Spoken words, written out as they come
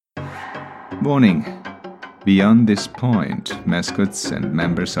Warning. Beyond this point, mascots and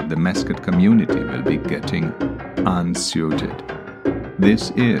members of the mascot community will be getting unsuited.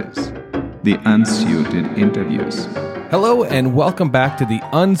 This is the Unsuited Interviews. Hello and welcome back to the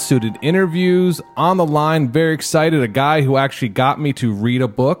Unsuited Interviews. On the line, very excited, a guy who actually got me to read a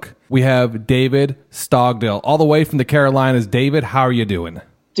book. We have David Stogdill, all the way from the Carolinas. David, how are you doing?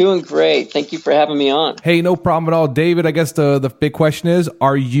 Doing great. Thank you for having me on. Hey, no problem at all. David, I guess the big question is,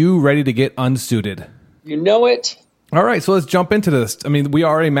 are you ready to get unsuited? You know it. All right, so let's jump into this. I mean, we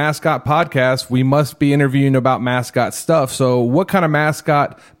are a mascot podcast. We must be interviewing about mascot stuff. So what kind of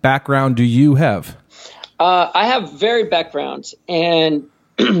mascot background do you have? I have varied backgrounds, and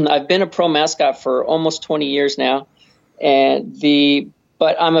I've been a pro mascot for almost 20 years now,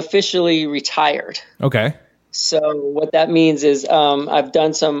 but I'm officially retired. Okay. So what that means is I've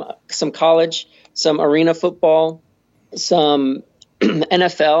done some college, some arena football, some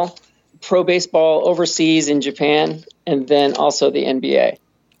NFL, pro baseball overseas in Japan, and then also the NBA.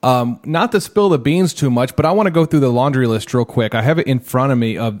 Not to spill the beans too much, but I want to go through the laundry list real quick. I have it in front of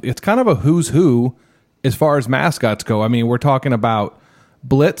me. It's kind of a who's who as far as mascots go. I mean, we're talking about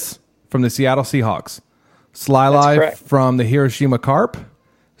Blitz from the Seattle Seahawks, Sly Live from the Hiroshima Carp,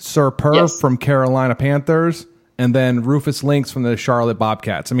 Sir Purr from Carolina Panthers, and then Rufus Lynx from the Charlotte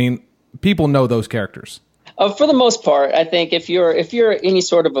Bobcats. I mean, people know those characters. For the most part, I think if you're any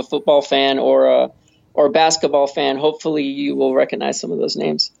sort of a football fan or a basketball fan, hopefully you will recognize some of those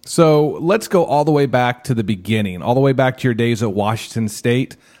names. So let's go all the way back to the beginning, all the way back to your days at Washington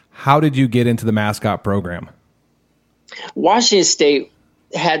State. How did you get into the mascot program? Washington State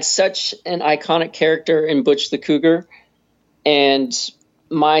had such an iconic character in Butch the Cougar, and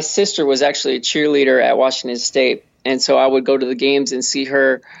my sister was actually a cheerleader at Washington State, and so I would go to the games and see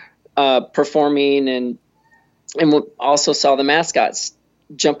her performing, and also saw the mascots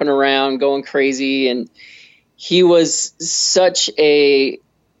jumping around, going crazy, and he was such a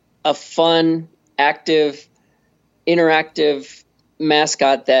fun, active, interactive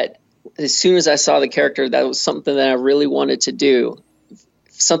mascot that as soon as I saw the character, that was something that I really wanted to do.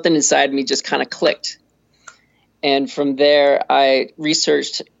 Something inside me just kind of clicked. And from there, I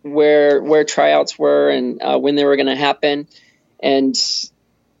researched where tryouts were and when they were going to happen. And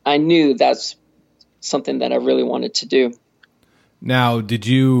I knew that's something that I really wanted to do. Now, did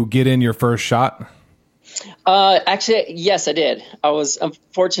you get in your first shot? Actually, yes, I did. I'm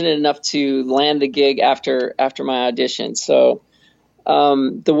fortunate enough to land the gig after my audition. So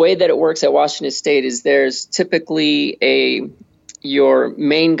the way that it works at Washington State is there's typically your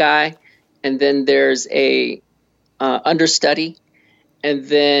main guy, and then there's a understudy, and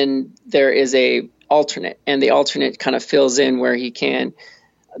then there is a alternate, and the alternate kind of fills in where he can.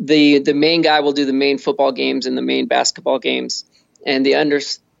 The main guy will do the main football games and the main basketball games, and the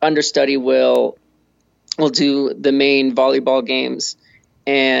understudy will do the main volleyball games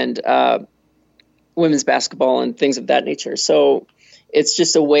and women's basketball and things of that nature. So it's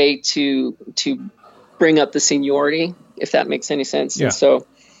just a way to bring up the seniority, if that makes any sense. Yeah. And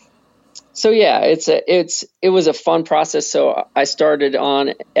so yeah, it was a fun process. So I started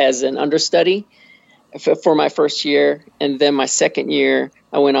on as an understudy for my first year, and then my second year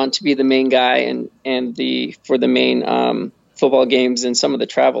I went on to be the main guy and for the main football games and some of the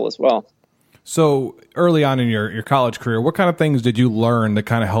travel as well. So early on in your college career, what kind of things did you learn to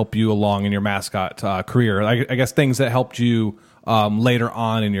kind of help you along in your mascot career? I guess things that helped you later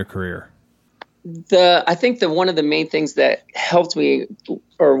on in your career. I think that one of the main things that helped me,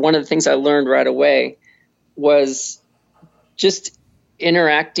 or one of the things I learned right away, was just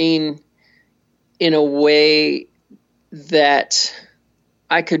interacting in a way that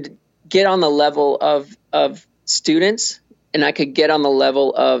I could get on the level of students, and I could get on the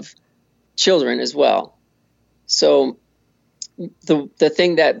level of children as well. So the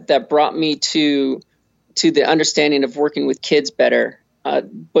thing that brought me to the understanding of working with kids better,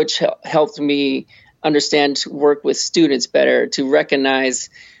 Butch helped me understand to work with students better, to recognize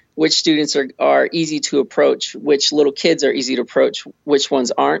which students are easy to approach, which little kids are easy to approach, which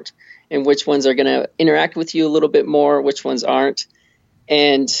ones aren't, and which ones are going to interact with you a little bit more, which ones aren't,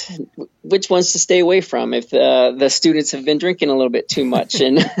 and which ones to stay away from if the students have been drinking a little bit too much.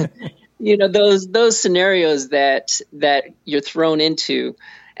 And those scenarios that you're thrown into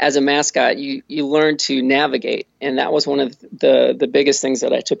as a mascot, you learn to navigate. And that was one of the biggest things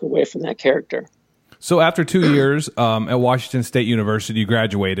that I took away from that character. So after 2 years at Washington State University, you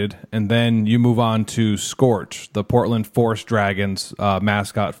graduated, and then you move on to Scorch, the Portland Forest Dragons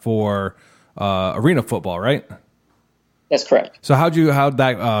mascot for arena football, right? That's correct. So how'd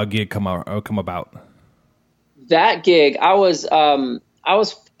that gig come about? That gig, I was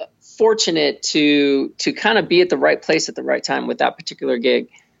fortunate to kind of be at the right place at the right time with that particular gig.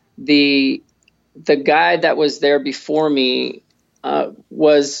 The guy that was there before me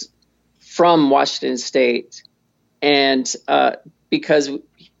was from Washington State, and because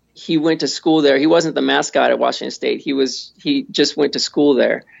he went to school there, he wasn't the mascot at Washington State. He just went to school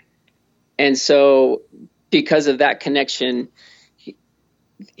there, and so because of that connection,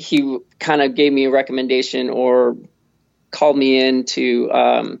 he kind of gave me a recommendation or called me in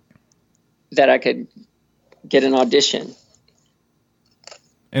to that I could get an audition.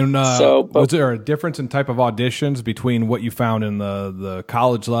 And was there a difference in type of auditions between what you found in the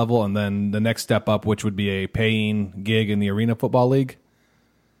college level and then the next step up, which would be a paying gig in the Arena Football League?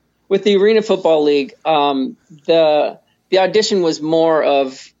 With the Arena Football League, the audition was more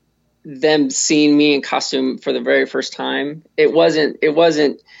of them seeing me in costume for the very first time. It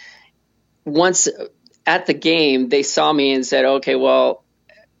wasn't once at the game they saw me and said, okay, well,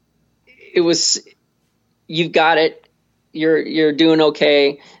 you've got it. You're doing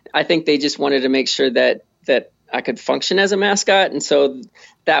okay. I think they just wanted to make sure that I could function as a mascot. And so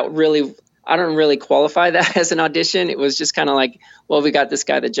that really, I don't really qualify that as an audition. It was just kind of like, well, we got this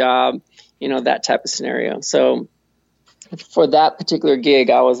guy the job, that type of scenario. So for that particular gig,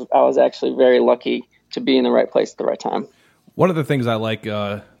 I was actually very lucky to be in the right place at the right time. One of the things I like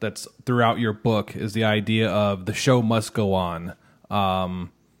that's throughout your book is the idea of the show must go on.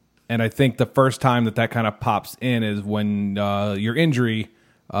 And I think the first time that kind of pops in is when your injury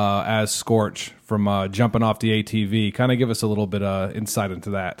as Scorch from jumping off the ATV. Kind of give us a little bit of insight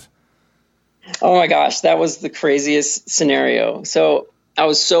into that. Oh my gosh, that was the craziest scenario. So I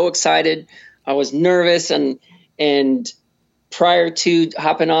was so excited. I was nervous, and prior to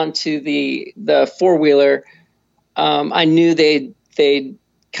hopping onto the four-wheeler, I knew they'd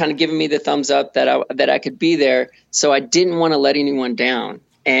kind of given me the thumbs up that I could be there. So I didn't want to let anyone down.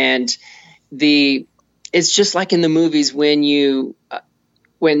 And it's just like in the movies when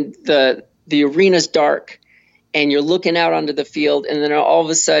the arena's dark and you're looking out onto the field, and then all of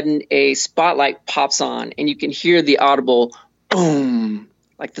a sudden a spotlight pops on and you can hear the audible boom,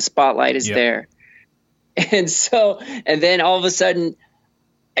 like the spotlight is there. And then all of a sudden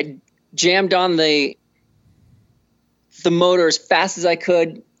I jammed on the motor as fast as I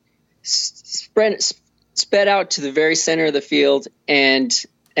could, sped out to the very center of the field and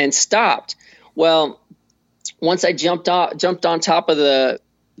stopped. Well, once I jumped on top of the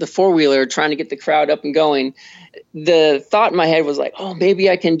four-wheeler trying to get the crowd up and going, the thought in my head was like, oh, maybe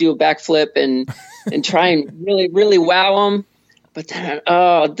I can do a backflip and try and really, really wow them. But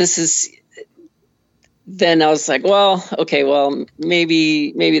then I was like, well, okay, well,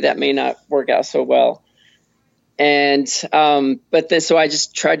 maybe that may not work out so well. And, so I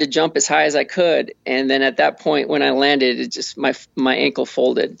just tried to jump as high as I could. And then at that point, when I landed, it just, my ankle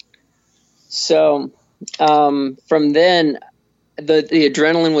folded. So, from then the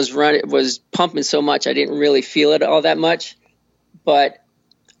adrenaline was pumping so much. I didn't really feel it all that much, but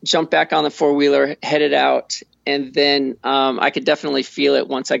jumped back on the four-wheeler, headed out. And then, I could definitely feel it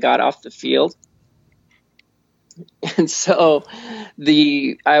once I got off the field. And so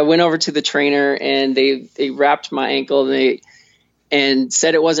I went over to the trainer and they wrapped my ankle and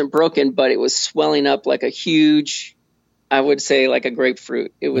said it wasn't broken, but it was swelling up like a huge, I would say like a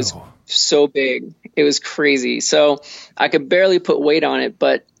grapefruit. It was so big. It was crazy. So I could barely put weight on it,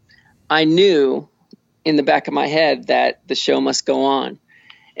 but I knew in the back of my head that the show must go on.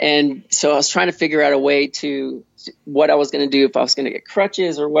 And so I was trying to figure out a way to what I was going to do, if I was going to get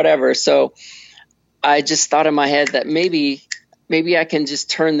crutches or whatever. So I just thought in my head that maybe I can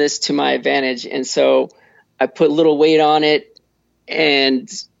just turn this to my advantage. And so I put a little weight on it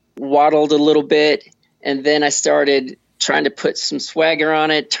and waddled a little bit. And then I started trying to put some swagger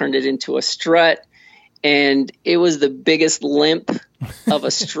on it, turned it into a strut. And it was the biggest limp of a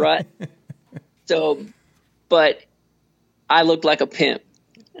strut. But I looked like a pimp.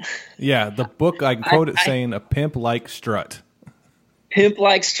 Yeah, the book, I quote it saying a pimp-like strut.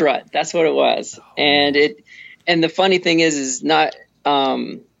 Pimp-like strut. That's what it was. And the funny thing is not,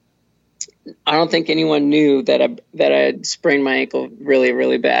 I don't think anyone knew that I had sprained my ankle really,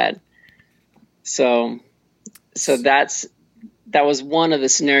 really bad. So that was one of the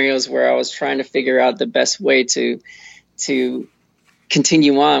scenarios where I was trying to figure out the best way to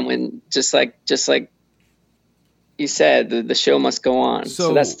continue on when just like you said, the show must go on.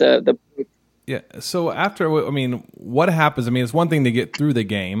 So that's the yeah. So after, what happens? It's one thing to get through the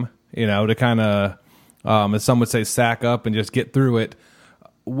game, to kind of, as some would say, sack up and just get through it.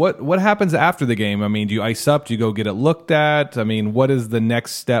 What happens after the game? Do you ice up? Do you go get it looked at? What is the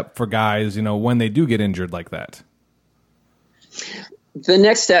next step for guys, when they do get injured like that? The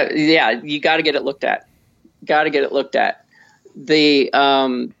next step, you got to get it looked at.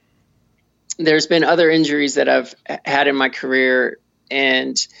 There's been other injuries that I've had in my career,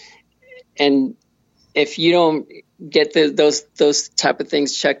 and if you don't get those type of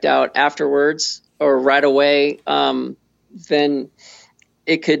things checked out afterwards or right away, then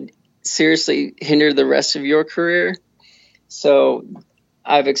it could seriously hinder the rest of your career. So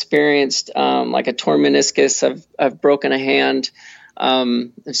I've experienced like a torn meniscus. I've broken a hand,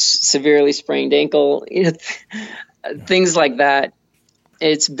 severely sprained ankle, things like that.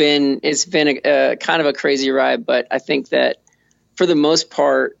 It's been a kind of a crazy ride, but I think that for the most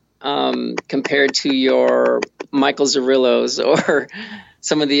part, compared to your Michael Zerillos or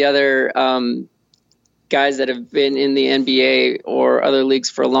some of the other guys that have been in the NBA or other leagues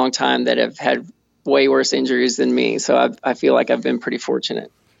for a long time that have had way worse injuries than me. So I feel like I've been pretty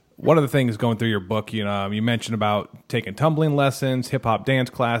fortunate. One of the things going through your book, you mentioned about taking tumbling lessons, hip hop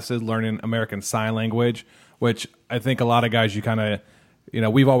dance classes, learning American Sign Language, which I think a lot of guys, you kind of,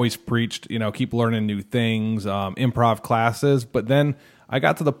 we've always preached, keep learning new things, improv classes. But then I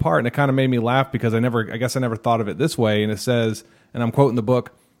got to the part and it kind of made me laugh because I guess I never thought of it this way. And it says, and I'm quoting the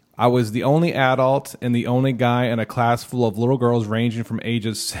book, I was the only adult and the only guy in a class full of little girls ranging from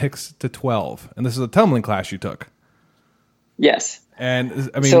ages 6 to 12. And this is a tumbling class you took. Yes.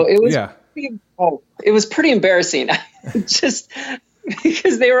 And I mean, so it was pretty embarrassing. Just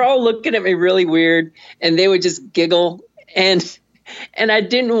because they were all looking at me really weird and they would just giggle and I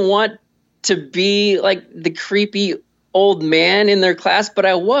didn't want to be like the creepy old man in their class, but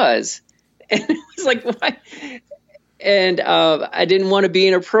I was. And it was like, why? And I didn't want to be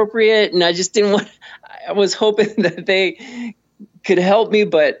inappropriate, and I just didn't want. I was hoping that they could help me,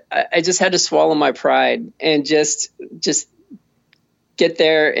 but I just had to swallow my pride and just get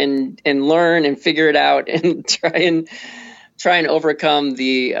there and learn and figure it out and try and overcome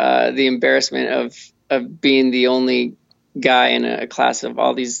the embarrassment of being the only guy in a class of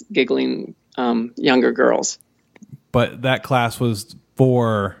all these giggling younger girls. But that class was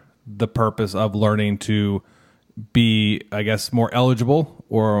for the purpose of learning to be, I guess, more eligible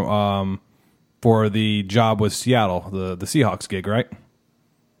or for the job with Seattle, the Seahawks gig, right?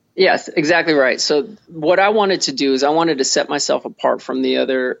 Yes, exactly right. So what I wanted to do is I wanted to set myself apart from the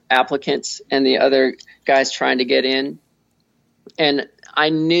other applicants and the other guys trying to get in. And I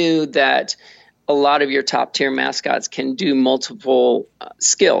knew that a lot of your top tier mascots can do multiple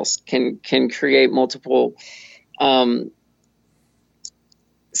skills, can create multiple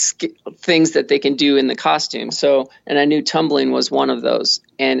things that they can do in the costume. So, and I knew tumbling was one of those.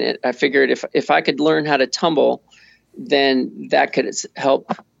 And I figured if I could learn how to tumble, then that could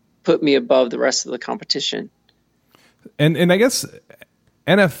help put me above the rest of the competition. And I guess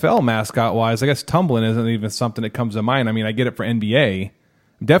NFL mascot wise, I guess tumbling isn't even something that comes to mind. I mean, I get it for NBA,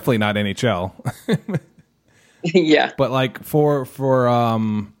 definitely not NHL. Yeah. But like for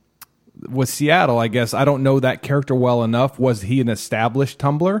with Seattle, I guess I don't know that character well enough. Was he an established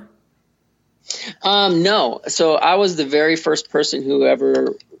tumbler? No. So I was the very first person who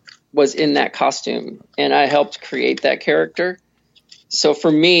ever was in that costume, and I helped create that character. So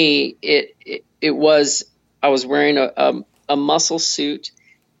for me, it was, I was wearing a muscle suit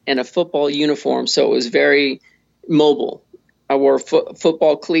and a football uniform, so it was very mobile. I wore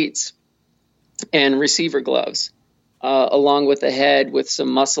football cleats and receiver gloves, along with a head with some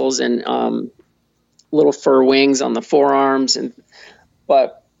muscles and little fur wings on the forearms,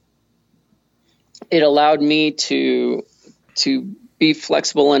 but it allowed me to be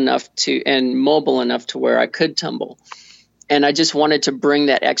flexible enough and mobile enough to where I could tumble. And I just wanted to bring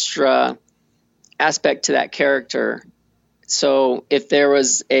that extra aspect to that character. So if there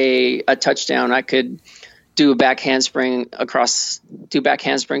was a touchdown, I could do back handsprings across the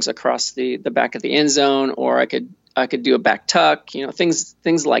back of the end zone, or I could do a back tuck,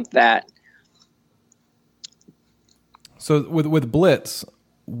 things like that. So with Blitz,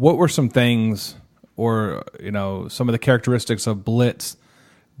 what were some things, or some of the characteristics of Blitz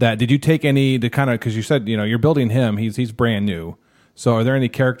that did you take any to kind of, because you said you're building him, he's brand new. So are there any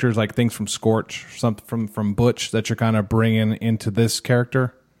characters like things from Scorch, something from Butch that you're kind of bringing into this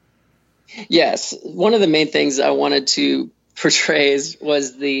character? Yes, one of the main things I wanted to portray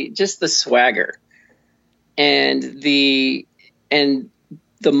was the swagger and the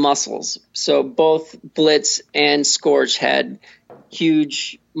muscles. So both Blitz and Scorch had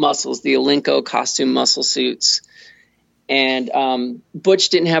huge muscles, the Alenko costume muscle suits, and Butch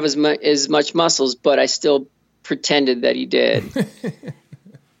didn't have as much muscles, but I still pretended that he did.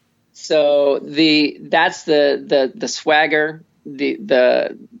 So that's the swagger,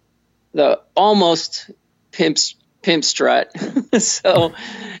 the almost pimp pimp strut. So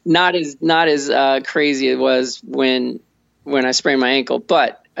not as crazy it was when I sprained my ankle,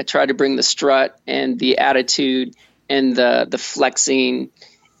 but I tried to bring the strut and the attitude and the flexing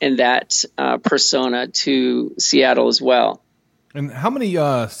and that persona to Seattle as well. And how many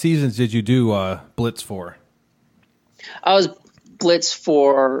seasons did you do Blitz for? I was Blitz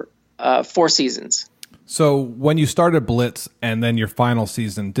for 4 seasons. So when you started Blitz and then your final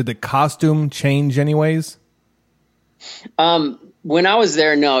season, did the costume change anyways? When I was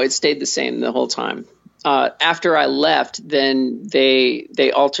there, no, it stayed the same the whole time. After I left, then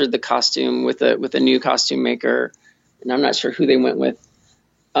they altered the costume with a new costume maker, and I'm not sure who they went with.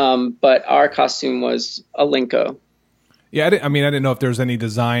 But our costume was a Linko. Yeah, I didn't know if there was any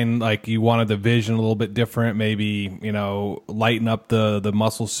design, like you wanted the vision a little bit different, maybe, lighten up the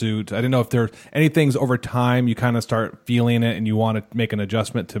muscle suit. I didn't know if there's any things over time you kind of start feeling it and you want to make an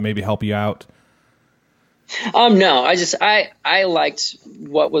adjustment to maybe help you out. No, I liked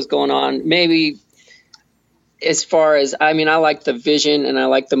what was going on. Maybe as far as, I liked the vision and I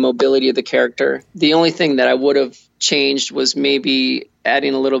liked the mobility of the character. The only thing that I would have changed was maybe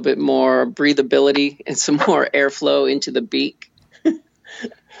adding a little bit more breathability and some more airflow into the beak.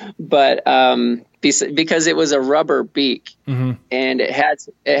 But because it was a rubber beak, mm-hmm. and it had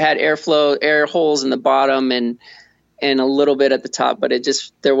airflow, air holes in the bottom and a little bit at the top, but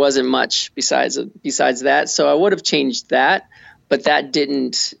there wasn't much besides that. So I would have changed that, but that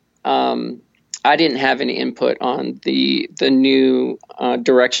didn't. I didn't have any input on the new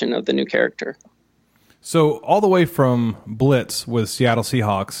direction of the new character. So all the way from Blitz with Seattle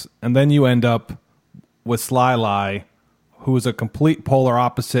Seahawks, and then you end up with Sly, who is a complete polar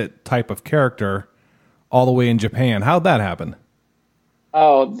opposite type of character, all the way in Japan. How'd that happen?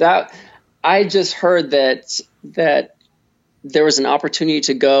 Oh, I just heard that there was an opportunity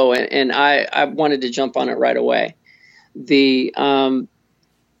to go, and I wanted to jump on it right away.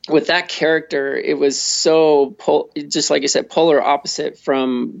 With that character, it was so, just like you said, polar opposite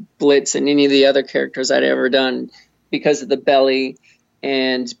from Blitz and any of the other characters I'd ever done, because of the belly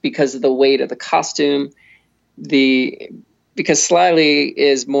and because of the weight of the costume. Because Slyly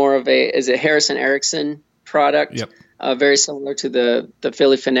is more of a Harrison Erickson product, yep. Very similar to the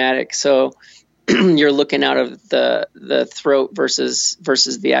Philly Fanatic. So you're looking out of the throat versus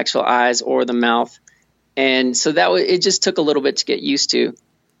the actual eyes or the mouth, and so it just took a little bit to get used to.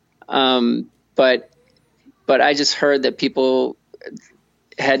 But I just heard that people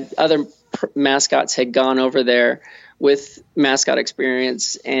other mascots had gone over there with mascot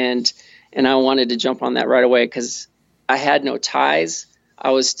experience, and I wanted to jump on that right away because I had no ties.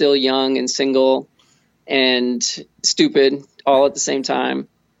 I was still young and single and stupid all at the same time.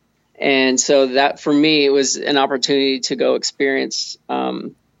 And so that for me, it was an opportunity to go experience,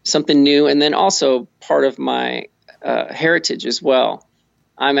 something new. And then also part of my, heritage as well.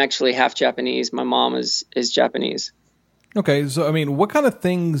 I'm actually half Japanese. My mom is Japanese. Okay. So, what kind of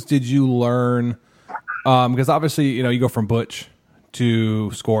things did you learn? Because obviously, you go from Butch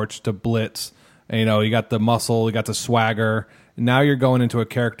to Scorch to Blitz, and, you got the muscle, you got the swagger. Now you're going into a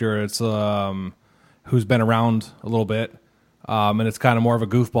character that's, who's been around a little bit. And it's kind of more of a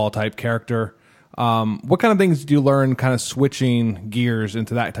goofball type character. What kind of things did you learn kind of switching gears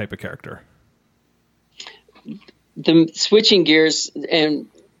into that type of character? The switching gears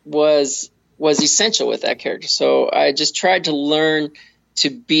was essential with that character. So I just tried to learn to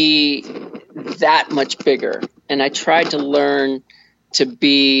be that much bigger, and I tried to learn to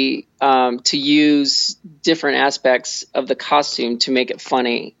be to use different aspects of the costume to make it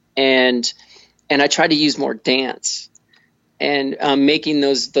funny, and I tried to use more dance and making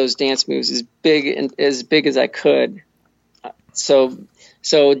those dance moves as big as I could. So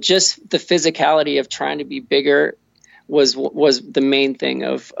just the physicality of trying to be bigger was the main thing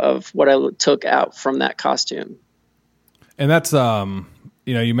of what I took out from that costume. And that's,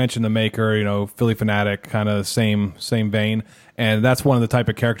 you mentioned the maker, Philly Fanatic, kind of same vein. And that's one of the type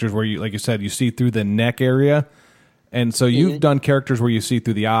of characters where you, like you said, you see through the neck area. And so you've done characters where you see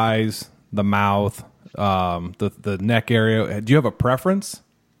through the eyes, the mouth, the neck area. Do you have a preference?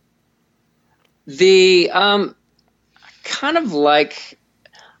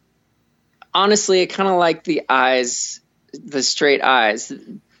 Honestly, I kind of like the eyes, the straight eyes.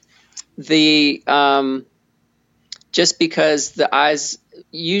 Just because the eyes,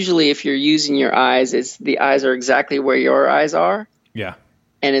 usually if you're using your eyes, the eyes are exactly where your eyes are. Yeah.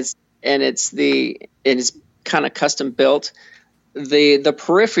 And it's kind of custom built. The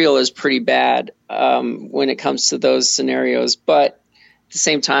peripheral is pretty bad when it comes to those scenarios, but at the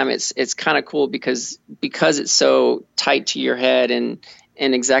same time, it's kind of cool because it's so tight to your head and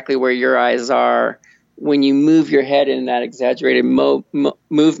exactly where your eyes are when you move your head in that exaggerated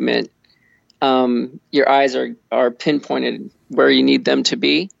movement, your eyes are pinpointed where you need them to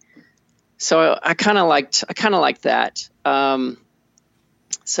be. So I kind of liked that.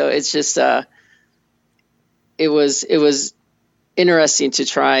 So it's just it was interesting to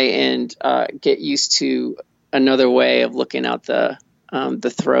try and get used to another way of looking out the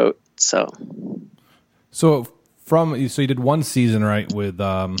throat. So you did one season, right, with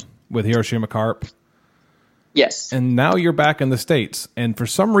Hiroshima Carp? Yes. And now you're back in the States, and for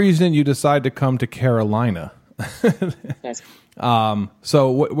some reason you decide to come to Carolina. Yes.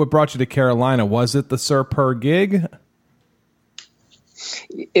 So what brought you to Carolina? Was it the Sir Purr gig?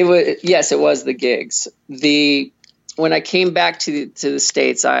 It was the gigs. When I came back to the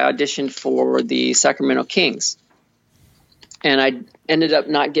States, I auditioned for the Sacramento Kings, and I ended up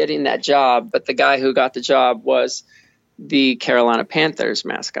not getting that job. But the guy who got the job was the Carolina Panthers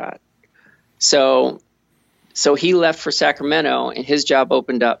mascot. So he left for Sacramento, and his job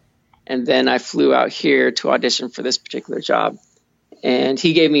opened up. And then I flew out here to audition for this particular job. And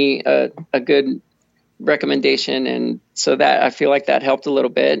he gave me a good recommendation. And so that I feel like that helped a little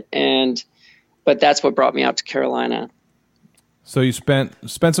bit. But that's what brought me out to Carolina. So you spent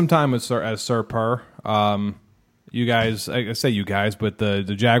some time with Sir Purr. You guys, I say you guys, but the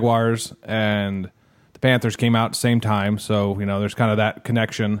Jaguars and the Panthers came out at the same time. So, there's kind of that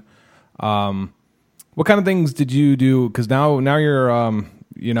connection. What kind of things did you do? Because now you're,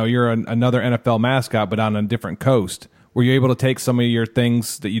 you're another NFL mascot, but on a different coast. Were you able to take some of your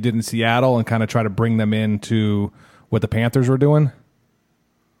things that you did in Seattle and kind of try to bring them into what the Panthers were doing?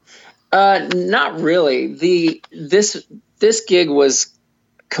 Not really. This gig was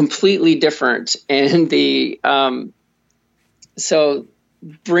completely different, and so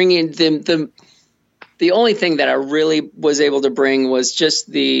bringing the only thing that I really was able to bring was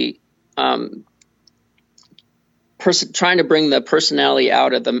just the trying to bring the personality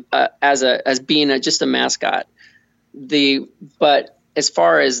out of them as being just a mascot. But as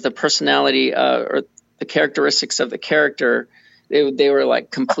far as the personality or the characteristics of the character, they were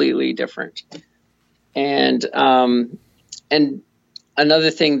like completely different. And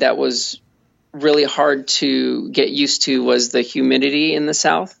another thing that was really hard to get used to was the humidity in the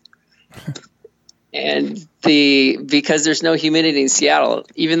South. And because there's no humidity in Seattle,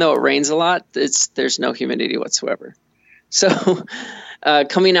 even though it rains a lot, there's no humidity whatsoever. So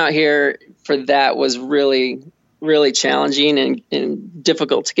coming out here for that was really, really challenging and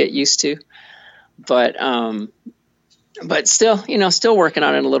difficult to get used to. But still, still working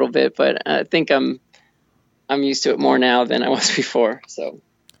on it a little bit. But I think I'm used to it more now than I was before.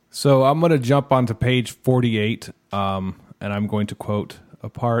 So I'm going to jump onto page 48, and I'm going to quote a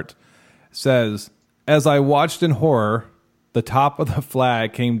part. It says, "As I watched in horror, the top of the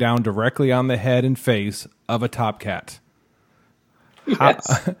flag came down directly on the head and face of a top cat."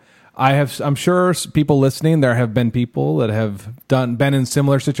 Yes. I'm sure people listening, there have been people that have been in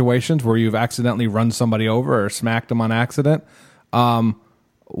similar situations where you've accidentally run somebody over or smacked them on accident.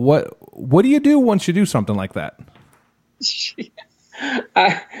 What do you do once you do something like that?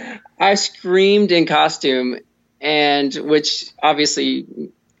 I screamed in costume, and which obviously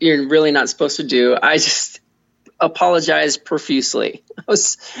you're really not supposed to do. I just apologized profusely. I'm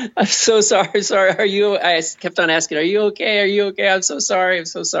so sorry. Are you? I kept on asking, "Are you okay? Are you okay? I'm so sorry.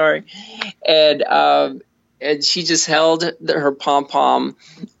 And she just held her pom-pom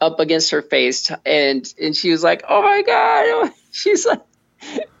up against her face, and she was like, "Oh my God!" She's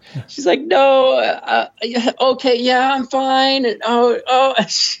like, "No, okay, yeah, I'm fine." And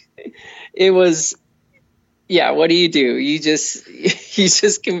it was. Yeah, what do? You just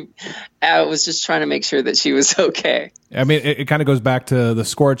I was just trying to make sure that she was okay. I mean, it kind of goes back to the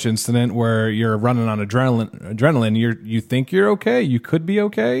Scorch incident where you're running on adrenaline. You think you're okay. You could be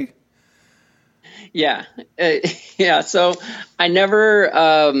okay. Yeah. So I never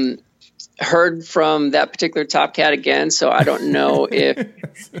heard from that particular top cat again. So I don't know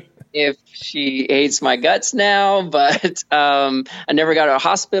if she hates my guts now, but I never got a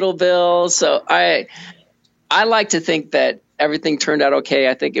hospital bill. So I like to think that everything turned out okay.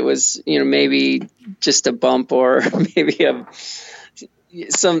 I think it was, maybe just a bump or maybe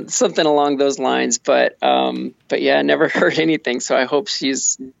something along those lines. But yeah, I never heard anything. So I hope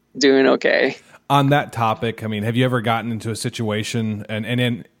she's doing okay. On that topic, I mean, have you ever gotten into a situation and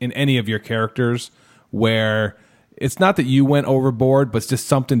in any of your characters where it's not that you went overboard, but it's just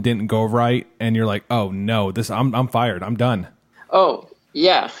something didn't go right, and you're like, "Oh no, I'm fired. I'm done." Oh.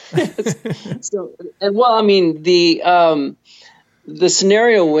 Yeah. I mean, the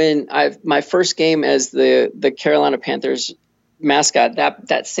scenario when my first game as the Carolina Panthers mascot,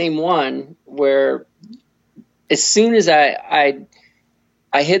 that same one where as soon as I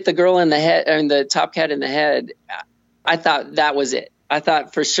hit the girl in the head, and the top cat in the head, I thought that was it. I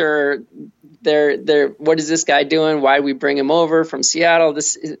thought for sure, what is this guy doing? Why did we bring him over from Seattle?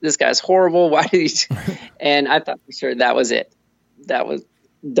 This guy's horrible. Why did he? And I thought for sure that was it. That was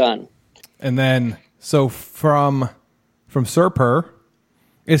done. And then, so from Sir Purr,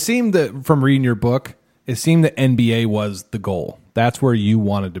 it seemed that from reading your book, it seemed that NBA was the goal. That's where you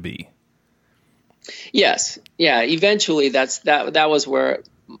wanted to be. Yes. Yeah. Eventually that was where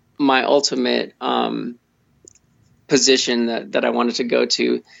my ultimate, position that I wanted to go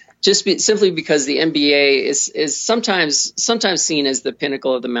to, simply because the NBA is sometimes seen as the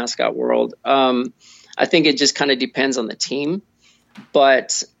pinnacle of the mascot world. I think it just kind of depends on the team,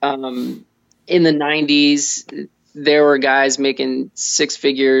 but in the 90s, there were guys making six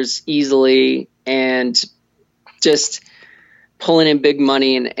figures easily and just pulling in big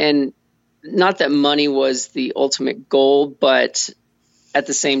money, and not that money was the ultimate goal, but at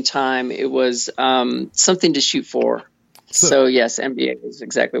the same time, it was something to shoot for. So yes, NBA is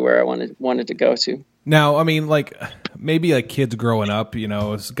exactly where I wanted to go to. Now, I mean, like maybe like kids growing up,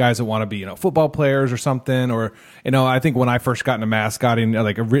 as guys that want to be, football players or something, or I think when I first got into mascotting,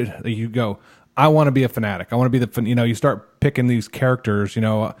 you go, I want to be a fanatic. I want to be you start picking these characters.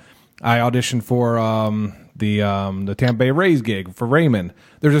 I auditioned for the Tampa Bay Rays gig for Raymond.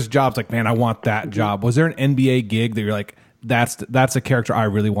 There's just jobs like, man, I want that job. Was there an NBA gig that you're like, that's a character I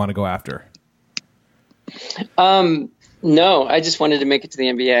really want to go after? No, I just wanted to make it to the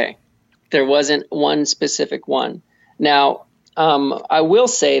NBA. There wasn't one specific one. Now, I will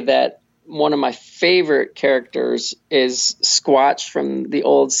say that one of my favorite characters is Squatch from the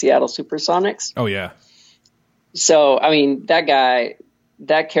old Seattle Supersonics. Oh, yeah. So, I mean,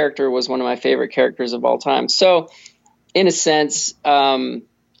 that character was one of my favorite characters of all time. So, in a sense,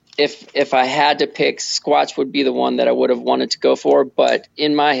 if I had to pick, Squatch would be the one that I would have wanted to go for. But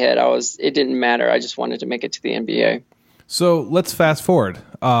in my head, it didn't matter. I just wanted to make it to the NBA. So let's fast forward.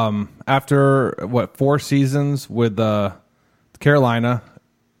 After 4 seasons with Carolina,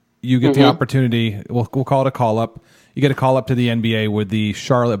 you get the opportunity. We'll call it a call up. You get a call up to the NBA with the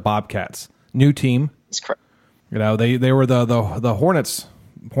Charlotte Bobcats, new team. That's correct. They were the Hornets.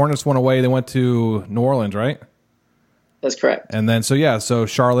 Hornets went away. They went to New Orleans, right? That's correct. And then so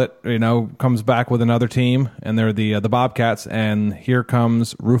Charlotte, comes back with another team, and they're the Bobcats. And here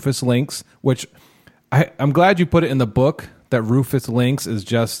comes Rufus Lynx, which I'm glad you put it in the book that Rufus Lynx is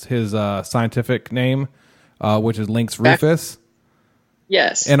just his scientific name, which is Lynx Rufus.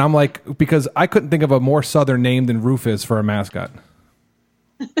 Yes. And I'm like, because I couldn't think of a more southern name than Rufus for a mascot.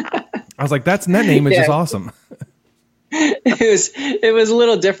 I was like, that name is just awesome. It was a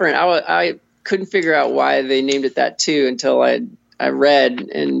little different. I couldn't figure out why they named it that too until I read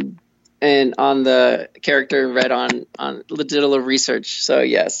and on the character, read on did a little research. So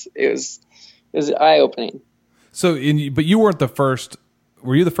yes, it was eye-opening. So, but you weren't the first.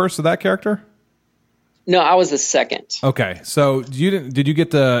 Were you the first of that character? No, I was the second. Okay, so did you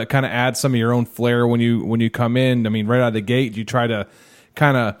get to kind of add some of your own flair when you come in? I mean, right out of the gate, you try to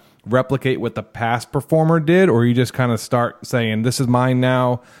kind of replicate what the past performer did, or you just kind of start saying, "This is mine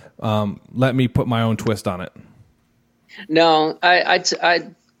now. Let me put my own twist on it." No,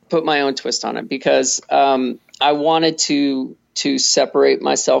 I put my own twist on it because I wanted to separate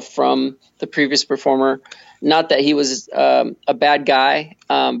myself from the previous performer. Not that he was a bad guy,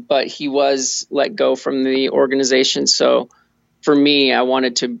 but he was let go from the organization. So for me, I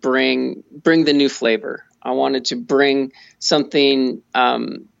wanted to bring the new flavor. I wanted to bring something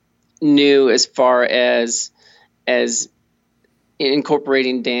new as far as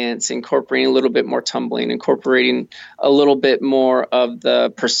incorporating dance, incorporating a little bit more tumbling, incorporating a little bit more of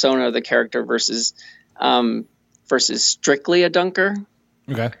the persona of the character versus strictly a dunker.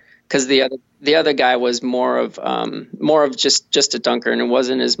 Okay. Because the other guy was more of just a dunker, and it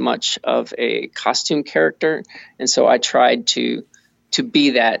wasn't as much of a costume character. And so I tried to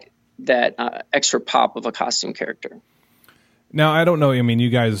be that extra pop of a costume character. Now, I don't know. I mean, you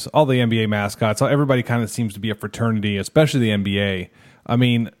guys, all the NBA mascots, everybody kind of seems to be a fraternity, especially the NBA. I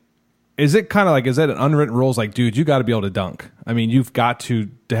mean, is it kind of like, is that an unwritten rules? Like, dude, you got to be able to dunk. I mean, you've got to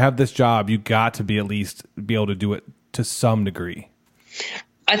have this job. You got to be at least be able to do it to some degree.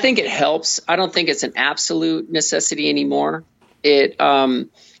 I think it helps. I don't think it's an absolute necessity anymore. At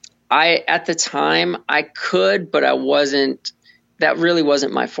the time I could, but I wasn't, that really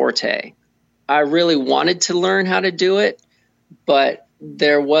wasn't my forte. I really wanted to learn how to do it, but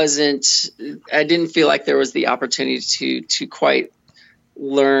I didn't feel like there was the opportunity to quite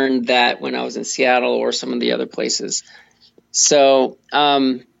learn that when I was in Seattle or some of the other places. So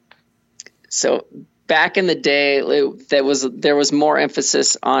back in the day, there was more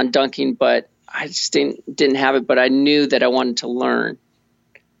emphasis on dunking, but I just didn't have it. But I knew that I wanted to learn.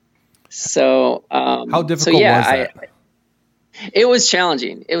 So how difficult was that? It was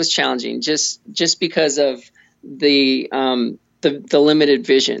challenging. It was challenging just because of the limited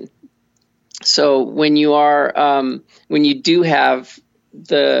vision. So when you do have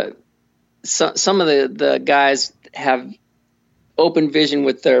some of the guys have open vision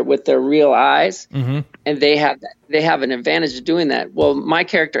with their real eyes, and they have an advantage of doing that. Well, my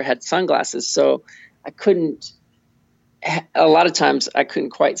character had sunglasses, so a lot of times I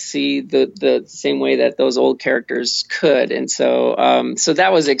couldn't quite see the same way that those old characters could. And so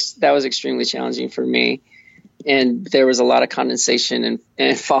that was extremely challenging for me. And there was a lot of condensation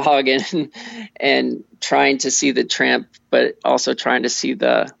and fog and trying to see the tramp, but also trying to see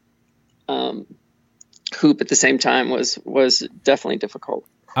the hoop at the same time was definitely difficult.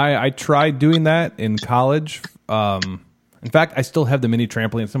 I tried doing that in college. In fact, I still have the mini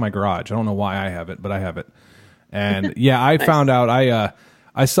trampoline. It's in my garage. I don't know why I have it, but I have it. And yeah, I found out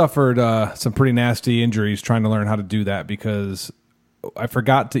I suffered some pretty nasty injuries trying to learn how to do that because I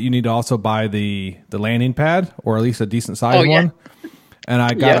forgot that you need to also buy the landing pad, or at least a decent sized one. And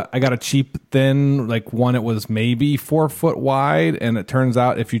I got a cheap thin, like one. It was maybe 4 foot wide, and it turns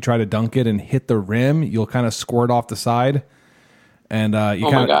out if you try to dunk it and hit the rim, you'll kind of squirt off the side, and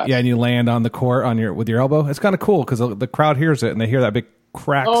and you land on the court with your elbow. It's kind of cool because the crowd hears it and they hear that big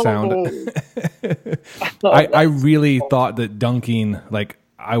crack sound. I really thought that dunking, like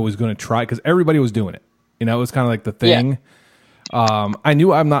I was going to try because everybody was doing it. You know, it was kind of like the thing. I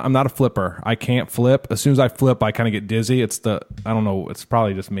knew I'm not a flipper. I can't flip. As soon as I flip, I kind of get dizzy. I don't know. It's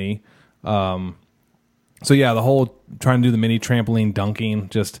probably just me. So yeah, the whole trying to do the mini trampoline dunking,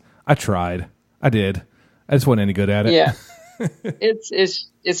 I tried. I did. I just wasn't any good at it. Yeah.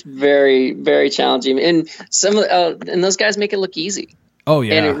 It's very, very challenging. And and those guys make it look easy. Oh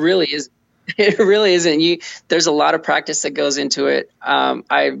yeah. And it really is. It really isn't. There's a lot of practice that goes into it.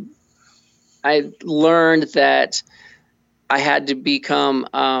 I learned that I had to become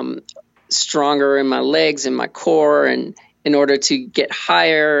stronger in my legs and my core, and in order to get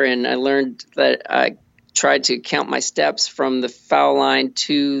higher. And I learned that I tried to count my steps from the foul line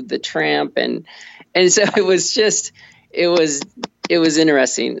to the tramp, and so it was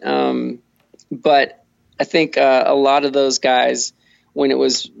interesting. But I think a lot of those guys, when it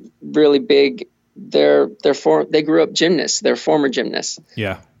was really big, they grew up gymnasts. They're former gymnasts.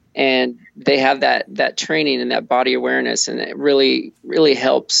 Yeah. And they have that training and that body awareness, and it really, really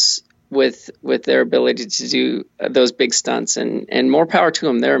helps with their ability to do those big stunts. And more power to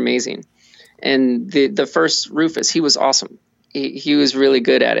them; they're amazing. And the first Rufus, he was awesome. He was really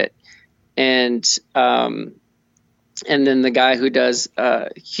good at it. And then the guy who does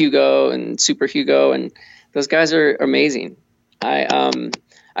Hugo and Super Hugo, and those guys are amazing.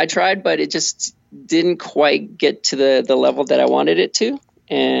 I tried, but it just didn't quite get to the level that I wanted it to.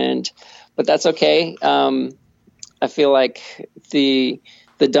 But that's okay. I feel like the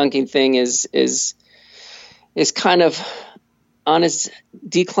dunking thing is kind of on its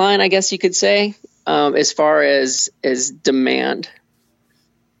decline, I guess you could say, as far as demand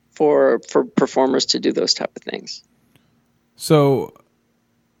for performers to do those type of things. So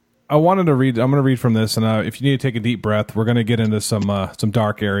I'm going to read from this, and if you need to take a deep breath, we're going to get into some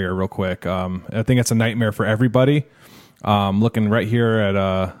dark area real quick. I think it's a nightmare for everybody. Looking right here at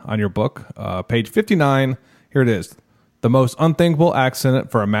on your book, page 59. Here it is. The most unthinkable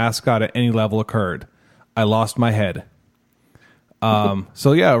accident for a mascot at any level occurred. I lost my head.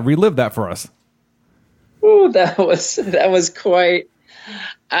 So yeah, relive that for us. Ooh, that was quite.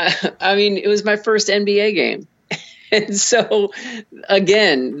 I mean, it was my first NBA game, and so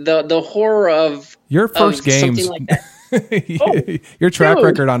again, the horror of your first games. Something like that. Your track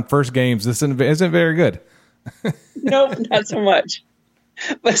record on first games isn't very good. Nope, not so much.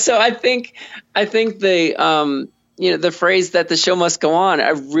 But so I think the the phrase that the show must go on, I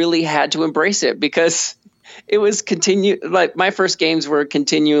really had to embrace it because it was like my first games were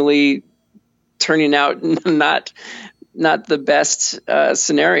continually turning out not the best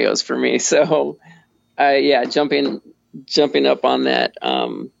scenarios for me. So jumping up on that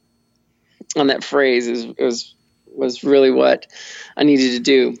phrase was really what I needed to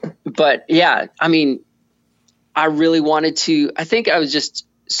do. But yeah, I mean, I really wanted to. I think I was just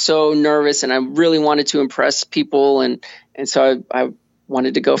so nervous, and I really wanted to impress people, and so I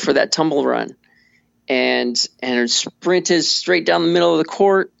wanted to go for that tumble run, and sprinted straight down the middle of the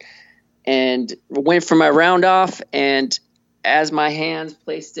court, and went for my round off. And as my hands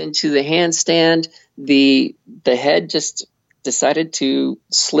placed into the handstand, the head just decided to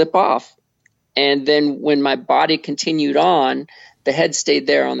slip off, And then when my body continued on, the head stayed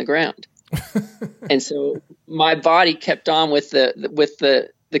there on the ground. And so my body kept on with the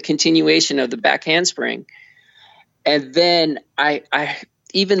continuation of the back handspring. And then I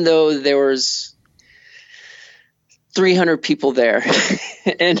even though there was 300 people there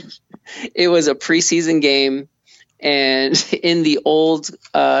and it was a preseason game and in the old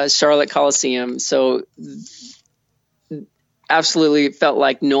Charlotte Coliseum, so absolutely felt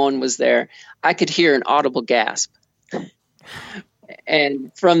like no one was there. I could hear an audible gasp.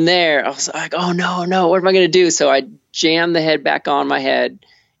 And from there, I was like, oh, no, what am I going to do? So I jammed the head back on my head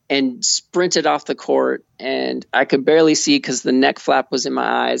and sprinted off the court. And I could barely see because the neck flap was in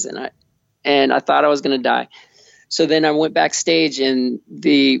my eyes. And I thought I was going to die. So then I went backstage, and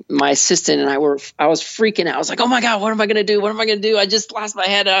my assistant and I was freaking out. I was like, oh, my God, what am I going to do? What am I going to do? I just lost my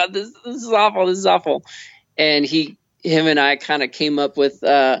head. This is awful. This is awful. And him and I kind of came up with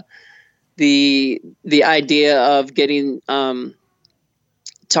the idea of getting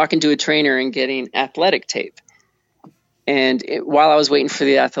talking to a trainer and getting athletic tape. And while I was waiting for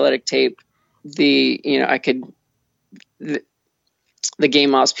the athletic tape, the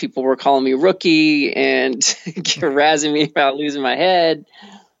game ops people were calling me rookie and razzing me about losing my head.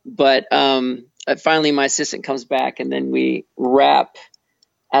 But finally my assistant comes back, and then we wrap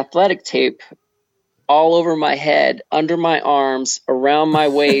athletic tape all over my head, under my arms, around my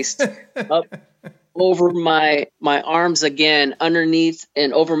waist, up over my arms again, underneath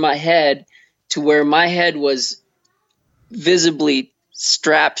and over my head, to where my head was visibly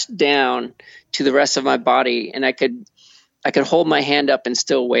strapped down to the rest of my body. And I could hold my hand up and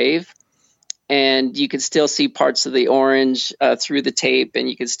still wave, and you could still see parts of the orange through the tape, and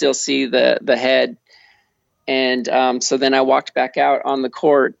you could still see the head. And so then I walked back out on the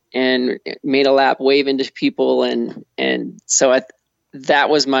court and made a lap, waving to people. And so that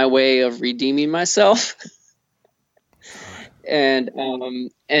was my way of redeeming myself. And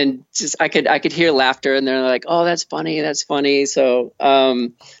just, I could hear laughter, and they're like, oh, that's funny. That's funny. So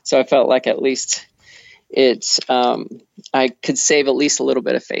I felt like at least I could save at least a little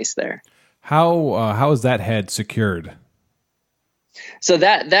bit of face there. How is that head secured? So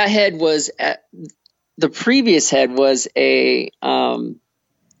that head was the previous head was it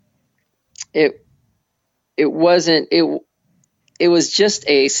was just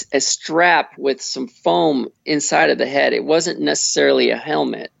a strap with some foam inside of the head. It wasn't necessarily a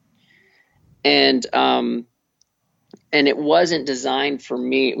helmet. And it wasn't designed for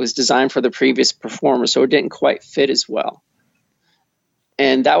me. It was designed for the previous performer, so it didn't quite fit as well.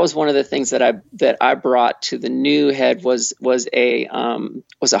 And that was one of the things that I brought to the new head was a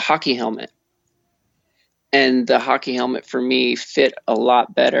hockey helmet. And the hockey helmet for me fit a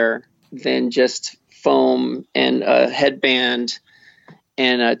lot better than just foam and a headband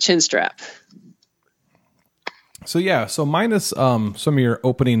and a chin strap. So minus some of your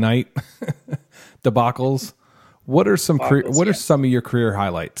opening night debacles, what are some of your career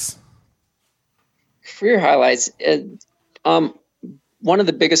highlights? Career highlights. One of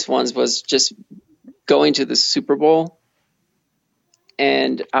the biggest ones was just going to the Super Bowl.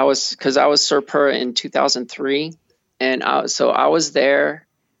 And because I was Sir Purr in 2003, and I was there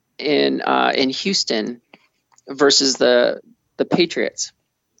in Houston versus the Patriots.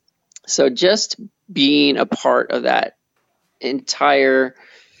 So just being a part of that entire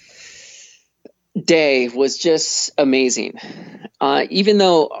day was just amazing. Even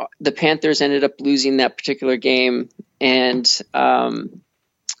though the Panthers ended up losing that particular game, and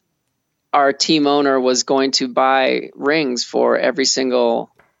our team owner was going to buy rings for every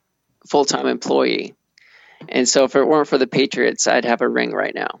single full-time employee. And so if it weren't for the Patriots, I'd have a ring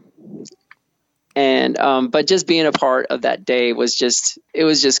right now. And but just being a part of that day was just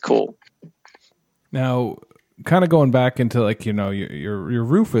cool. Now, kind of going back into your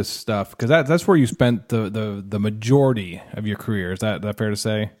Rufus stuff, because that's where you spent the majority of your career. Is that fair to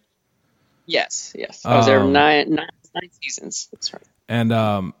say? Yes. I was there nine seasons. That's right. And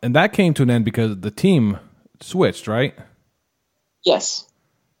that came to an end because the team switched, right? Yes.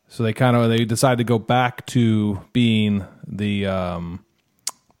 So they decided to go back to being the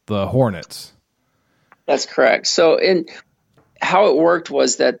Hornets. That's correct. So how it worked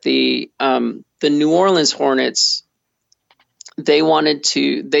was that the New Orleans Hornets, they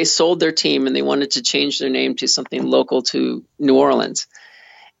sold their team and they wanted to change their name to something local to New Orleans.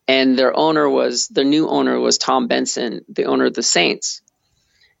 And their new owner was Tom Benson, the owner of the Saints.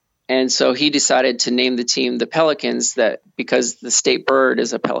 And so he decided to name the team the Pelicans, because the state bird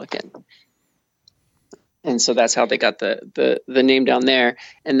is a pelican. And so that's how they got the name down there.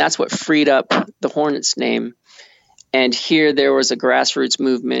 And that's what freed up the Hornets name. And here there was a grassroots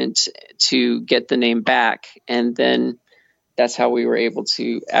movement to get the name back. And then that's how we were able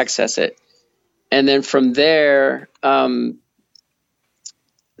to access it. And then from there,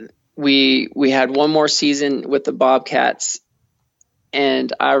 we had one more season with the Bobcats,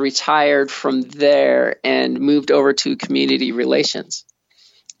 and I retired from there and moved over to community relations,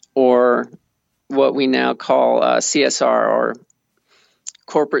 or what we now call CSR, or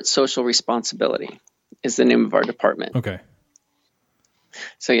corporate social responsibility is the name of our department. Okay.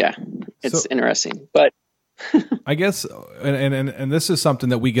 So yeah, it's interesting, but I guess, and this is something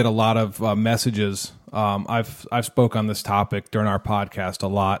that we get a lot of messages. I've spoke on this topic during our podcast a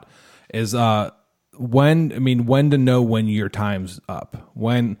lot. Is when to know when your time's up,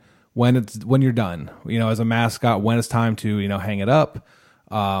 when you're done. As a mascot, when it's time to hang it up,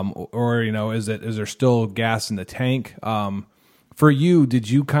 or is there still gas in the tank? For you, did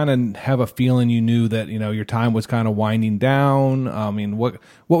you kind of have a feeling you knew that your time was kind of winding down? What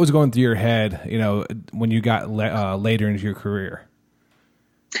was going through your head when you got later into your career?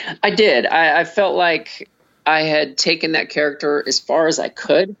 I did. I felt like I had taken that character as far as I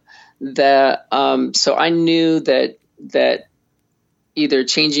could. So I knew that either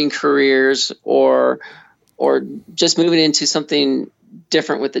changing careers or just moving into something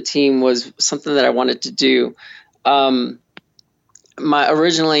different with the team was something that I wanted to do.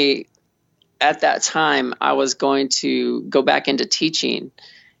 Originally at that time, I was going to go back into teaching,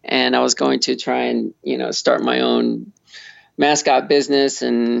 and I was going to try and, start my own mascot business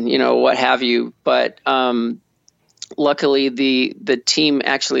and, what have you. But, luckily the team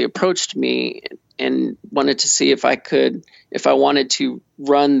actually approached me and wanted to see if I wanted to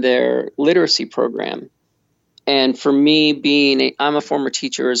run their literacy program. And for me, I'm a former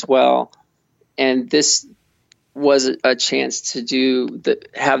teacher as well, and this was a chance to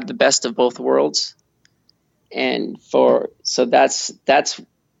have the best of both worlds. And so that's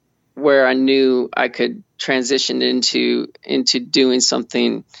where I knew I could transition into doing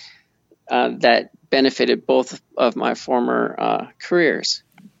something that benefited both of my former careers.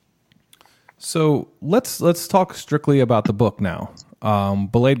 So let's talk strictly about the book now.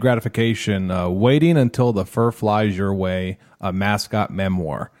 Delayed Gratification, Waiting Until the Fur Flies Your Way, a Mascot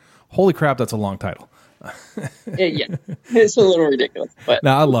Memoir. Holy crap, that's a long title. Yeah, it's a little ridiculous, but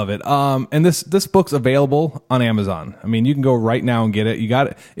no, I love it. And this book's available on Amazon. You can go right now and get it. You got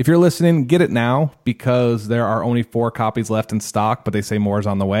it. If you're listening, get it now, because there are only 4 copies left in stock, but they say more is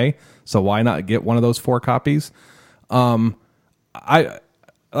on the way. So why not get one of those 4 copies? Like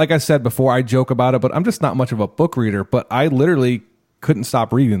I said before, I joke about it, but I'm just not much of a book reader. But I literally couldn't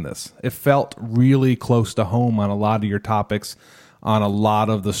stop reading this. It felt really close to home on a lot of your topics, on a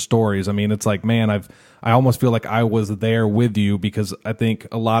lot of the stories. It's like, man, I almost feel like I was there with you, because I think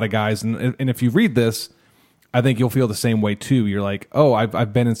a lot of guys, and if you read this, I think you'll feel the same way too. You're like, oh,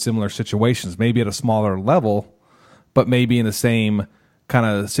 I've been in similar situations, maybe at a smaller level, but maybe in the same kind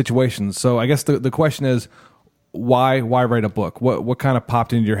of situations. So I guess the question is, why write a book? What kind of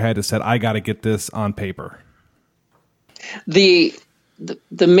popped into your head and said, I got to get this on paper? The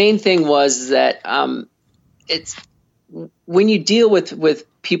main thing was that it's when you deal with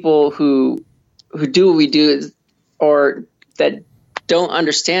people who do what we do, or that don't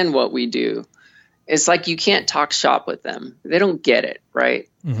understand what we do, it's like you can't talk shop with them. They don't get it, right?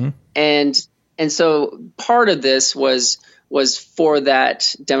 Mm-hmm. And so part of this was for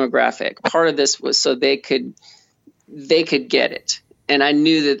that demographic. Part of this was so they could get it. And I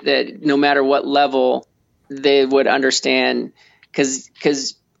knew that no matter what level, they would understand,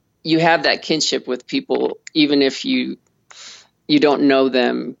 because you have that kinship with people, even if you don't know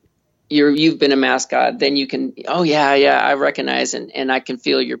them. You've been a mascot, then you can, oh yeah, I recognize and I can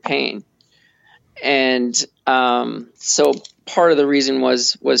feel your pain. And so part of the reason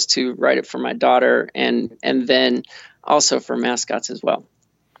was to write it for my daughter, and then also for mascots as well.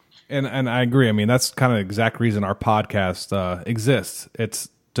 And I agree. That's kind of the exact reason our podcast exists. It's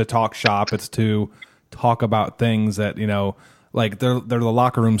to talk shop. It's to talk about things that, like they're the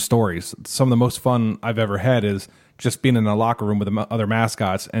locker room stories. Some of the most fun I've ever had is just being in a locker room with other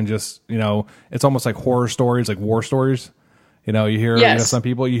mascots, and just, it's almost like horror stories, like war stories. You hear some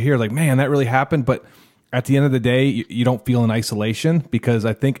people, you hear like, man, that really happened. But at the end of the day, you don't feel in isolation, because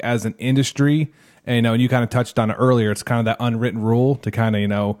I think as an industry, and you kind of touched on it earlier, it's kind of that unwritten rule to kind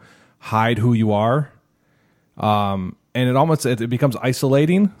of, hide who you are. And it becomes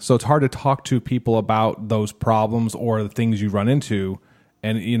isolating. So it's hard to talk to people about those problems or the things you run into.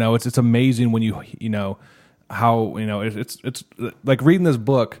 And, it's amazing when how, it's like reading this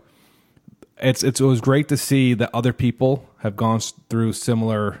book. It was great to see that other people have gone through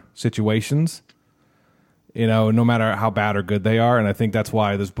similar situations. no matter how bad or good they are. And I think that's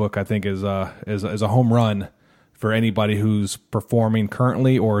why this book, I think, is a home run for anybody who's performing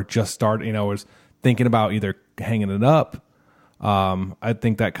currently or just started, is thinking about either hanging it up. I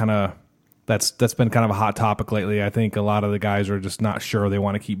think that's been kind of a hot topic lately. I think a lot of the guys are just not sure they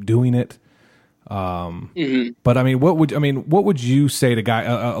want to keep doing it. But I mean, what would you say to